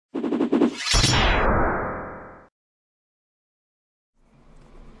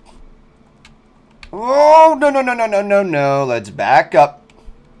Oh, no, no, no, no, no, no, no. Let's back up.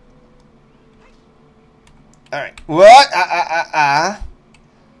 Alright. What?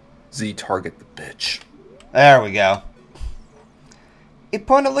 Z, target the bitch. There we go.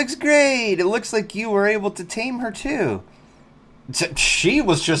 Epona looks great. It looks like you were able to tame her, too. She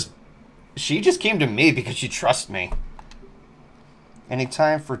just came to me because she trusts me. Any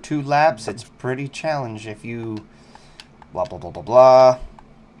time for 2 laps, it's pretty challenge if you... Blah, blah, blah, blah, blah.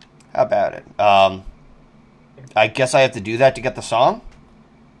 How about it? I guess I have to do that to get the song?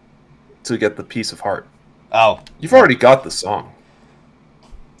 To get the piece of heart. Oh. You've already got the song.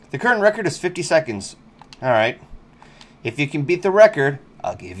 The current record is 50 seconds. Alright. If you can beat the record,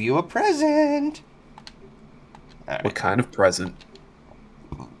 I'll give you a present. Right. What kind of present?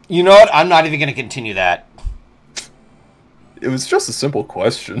 You know what? I'm not even going to continue that. It was just a simple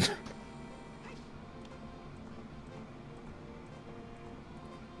question.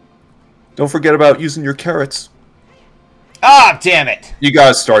 Don't forget about using your carrots. Ah, damn it! You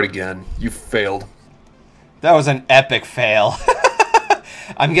gotta start again. You failed. That was an epic fail.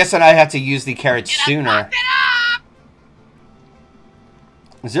 I'm guessing I have to use the carrots sooner.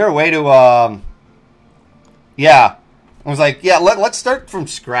 Is there a way to, Yeah. I was like, yeah, let's start from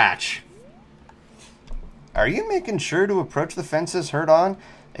scratch. Are you making sure to approach the fences head on?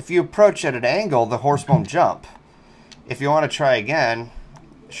 If you approach at an angle, the horse won't jump. If you want to try again,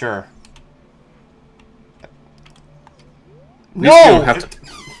 sure. No!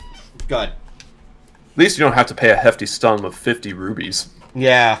 Good. At least you don't have to pay a hefty sum of 50 rubies.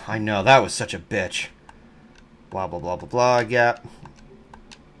 Yeah, I know. That was such a bitch. Blah, blah, blah, blah, blah. Yeah.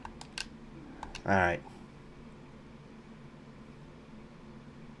 Alright.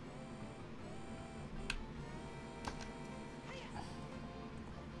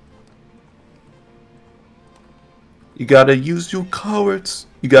 You gotta use your carrots.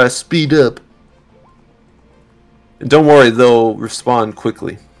 You gotta speed up. And don't worry, they'll respond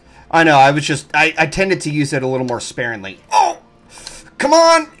quickly. I know, I tended to use it a little more sparingly. Oh! Come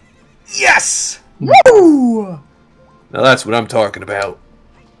on! Yes! Woo! Now that's what I'm talking about.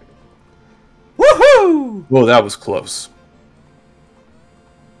 Woohoo! Whoa, that was close.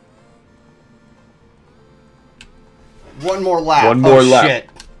 One more lap. One more lap. Shit.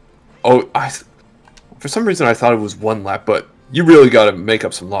 Oh, for some reason I thought it was 1 lap, but you really gotta make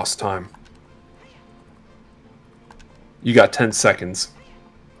up some lost time. You got 10 seconds.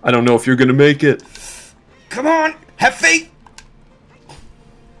 I don't know if you're gonna make it. Come on! Have faith!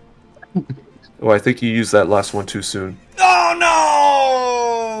 Oh, I think you used that last one too soon. Oh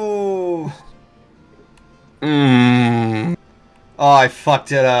no! Oh, I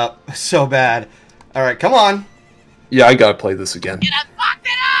fucked it up so bad. Alright, come on. Yeah, I gotta play this again. You done fucked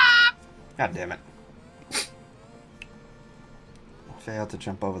it up! God damn it. Failed to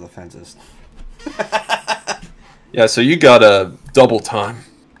jump over the fences. Yeah, so you got a double time.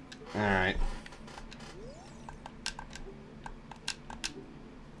 Alright.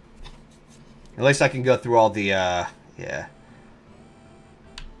 At least I can go through all the, yeah.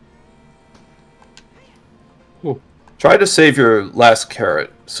 Cool. Try to save your last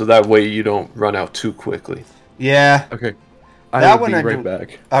carrot, so that way you don't run out too quickly. Yeah. Okay. That I'll be one right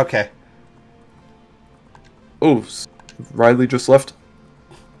back. Okay. Oh, Riley just left?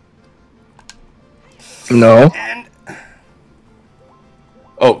 No. And...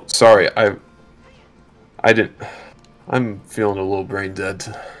 Oh, sorry, I didn't... I'm feeling a little brain dead.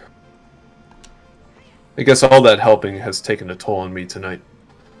 I guess all that helping has taken a toll on me tonight.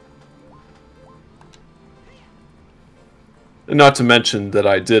 And not to mention that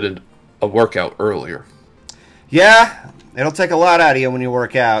I did a workout earlier. Yeah, it'll take a lot out of you when you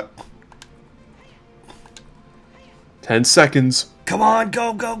work out. 10 seconds. Come on,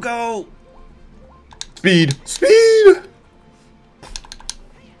 go, go, go! Speed! Speed!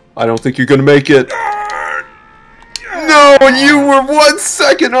 I don't think you're gonna make it. No, you were 1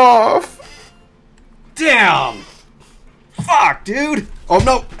 second off! Damn! Fuck, dude! Oh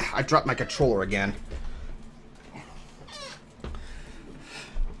no! I dropped my controller again.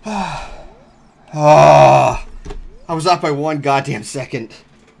 I was off by 1 goddamn second.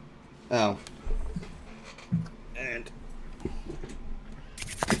 Oh. And...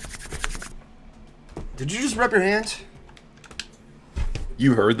 Did you just rub your hands?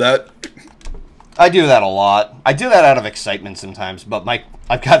 You heard that? I do that a lot. I do that out of excitement sometimes, but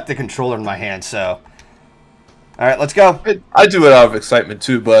I've got the controller in my hand, so... Alright, let's go. I do it out of excitement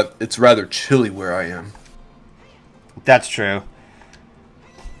too, but it's rather chilly where I am. That's true.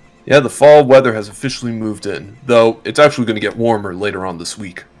 Yeah, the fall weather has officially moved in, though it's actually going to get warmer later on this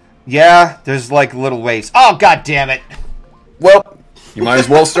week. Yeah, there's like little waves. Oh, god damn it! Well, you might as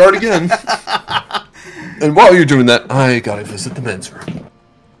well start again. And while you're doing that, I gotta visit the men's room.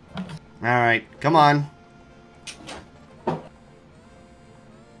 Alright, come on.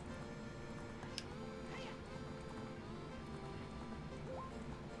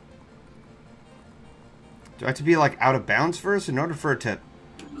 Do I have to be, like, out of bounds first in order for it to...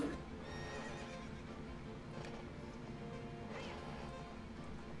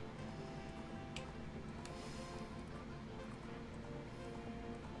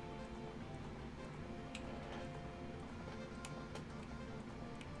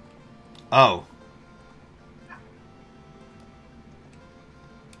 Oh.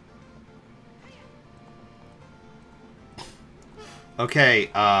 Okay,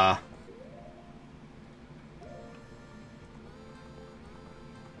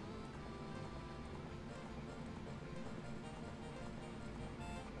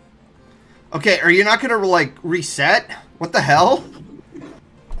 Okay, are you not gonna, like, reset? What the hell?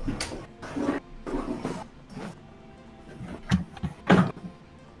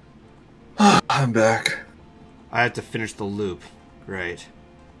 I'm back. I have to finish the loop. Great.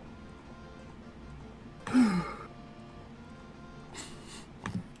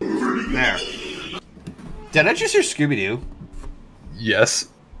 There. Did I just hear Scooby-Doo? Yes.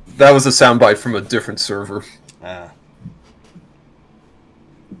 That was a soundbite from a different server.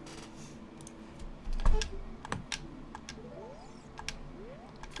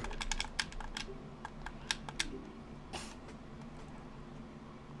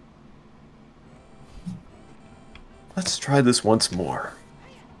 Let's try this once more.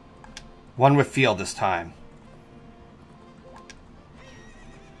 One with feel this time.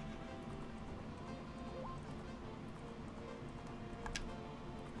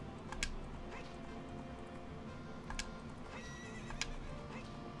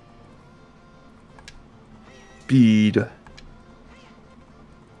 Speed.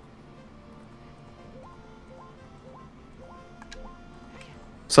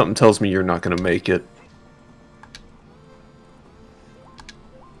 Something tells me you're not going to make it.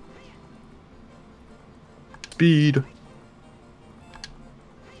 Speed.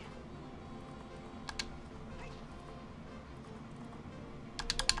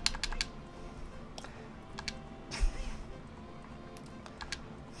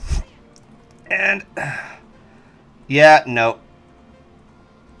 And... yeah, no.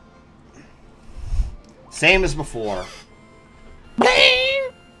 Same as before.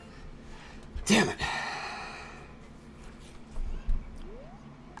 Damn it.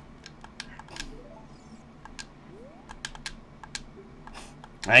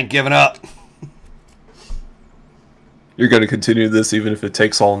 I ain't giving up. You're going to continue this even if it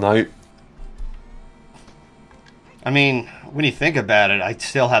takes all night? I mean, when you think about it, I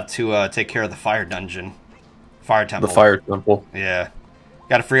still have to take care of the fire dungeon. Fire temple. The fire temple. Yeah.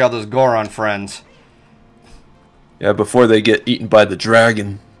 Gotta free all those Goron friends. Yeah, before they get eaten by the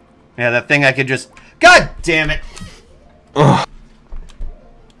dragon. Yeah, that thing I could just... God damn it! Ugh.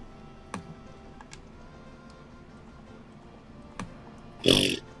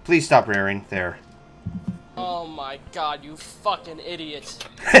 Please stop rearing. There. Oh my god, you fucking idiot.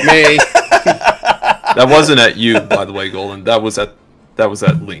 Me. That wasn't at you, by the way, Golden. That was at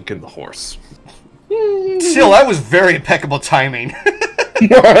Link and the horse. Still, that was very impeccable timing.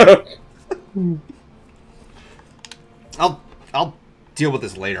 I'll deal with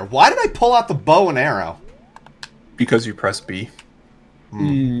this later. Why did I pull out the bow and arrow? Because you press B.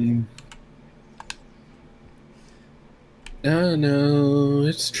 I know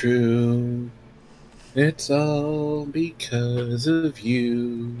it's true. It's all because of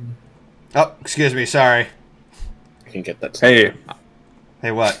you. Oh, excuse me, sorry. I can get that. Hey,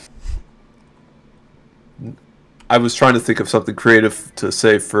 Hey, what? I was trying to think of something creative to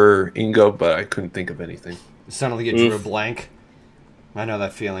say for Ingo, but I couldn't think of anything. It sounded like it drew a blank. I know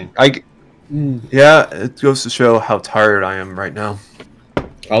that feeling. Yeah, it goes to show how tired I am right now.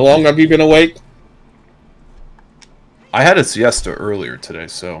 How long have you been awake? I had a siesta earlier today,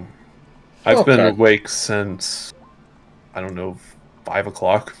 so I've been awake since, I don't know, 5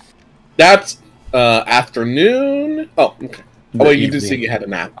 o'clock. That's afternoon. Oh, okay. Oh, wait, you did say you had a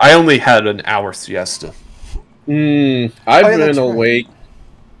nap. I only had an hour siesta. I've been awake.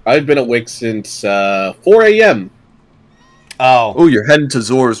 I've been awake since 4 a.m. Oh, you're heading to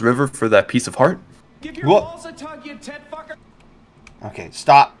Zor's River for that piece of heart? Give your balls a tug, you tit fucker. Okay,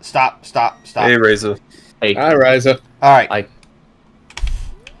 stop. Hey, Reza. Hey. Hi, Riza. All right. Hi.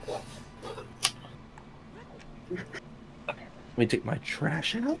 Let me take my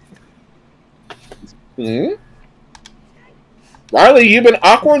trash out. Riley, you've been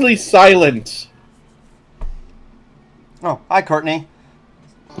awkwardly silent. Oh, hi, Courtney.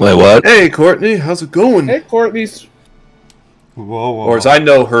 Wait, what? Hey, Courtney, how's it going? Hey, Courtney's. Whoa. Or as I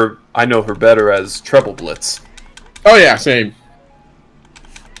know her better as Treble Blitz. Oh yeah, same.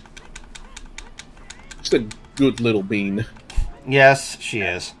 She's a good little bean. Yes, she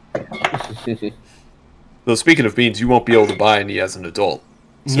is. Though speaking of beans, you won't be able to buy any as an adult.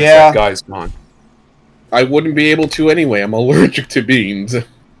 Since Yeah. that guy's gone. I wouldn't be able to anyway. I'm allergic to beans.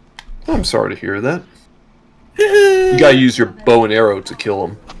 I'm sorry to hear that. You gotta use your bow and arrow to kill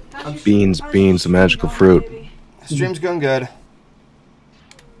him. Beans, a magical fruit. Stream's going good.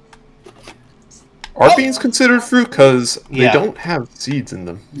 Are beans considered fruit? Because they Yeah. don't have seeds in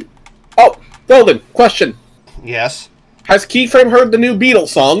them. Oh, Golden, question. Yes. Has Keyframe heard the new Beatles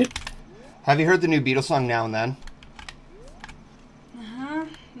song? Have you heard the new Beatles song Now and Then?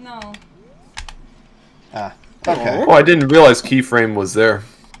 No. Ah, okay. Oh, I didn't realize Keyframe was there.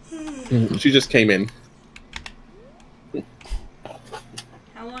 She just came in.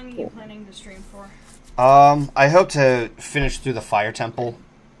 How long are you planning to stream for? I hope to finish through the Fire Temple.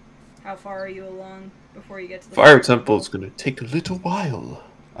 How far are you along before you get to the Fire Temple is gonna take a little while.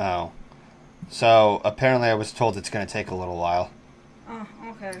 Oh. So, apparently I was told it's going to take a little while. Oh,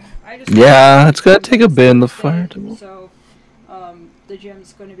 okay. I just Yeah, it's gonna take a bit in the fire temple. So, the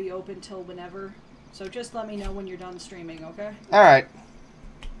gym's going to be open till whenever. So just let me know when you're done streaming, okay? Alright.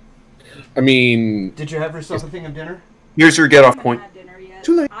 I mean, Did you have yourself a thing of dinner? Here's your I get-off haven't point. had dinner yet.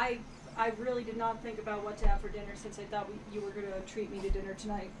 Too late. I really did not think about what to have for dinner since I thought you were going to treat me to dinner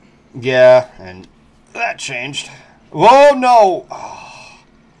tonight. Yeah, and that changed. Whoa, no!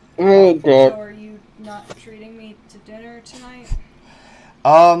 oh god. So are you not treating me to dinner tonight?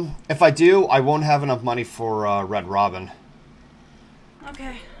 If I do, I won't have enough money for, Red Robin.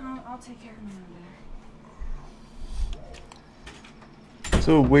 Okay, I'll take care of my own dinner.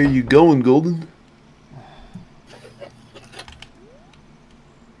 So where you going, Golden?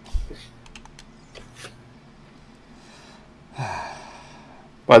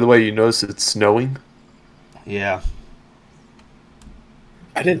 By the way, you notice it's snowing? Yeah.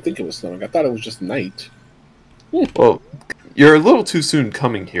 I didn't think it was snowing. I thought it was just night. Well, you're a little too soon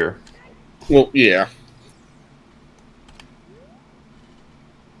coming here. Well, yeah.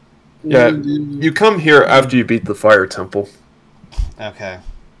 Yeah, you come here after you beat the Fire Temple. Okay.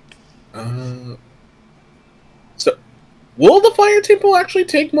 So, will the Fire Temple actually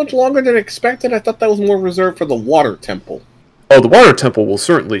take much longer than expected? I thought that was more reserved for the Water Temple. Oh, the Water Temple will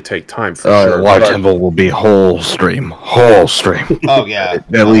certainly take time for sure. The water temple will be whole stream. Oh, yeah.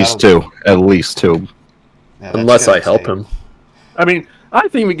 At least two. At least two. Yeah, Unless that's I help gonna him. I mean, I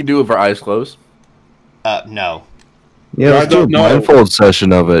think we can do it with our eyes closed. No. Yeah, let's do a don't know. blindfold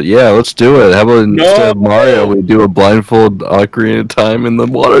session of it. Yeah, let's do it. How about instead of Mario, we do a blindfold Ocarina of Time in the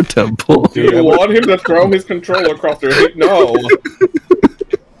water temple? Do you want him to throw his controller across their head? No.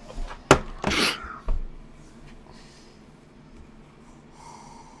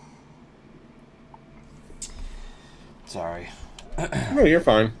 Sorry. No, you're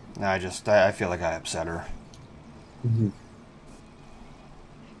fine. No, I feel like I upset her.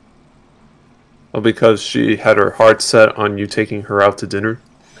 Well, because she had her heart set on you taking her out to dinner.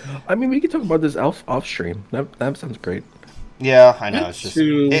 I mean, we can talk about this off stream. That sounds great. Yeah, I know. It's just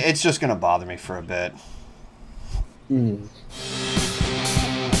To- it's just gonna bother me for a bit.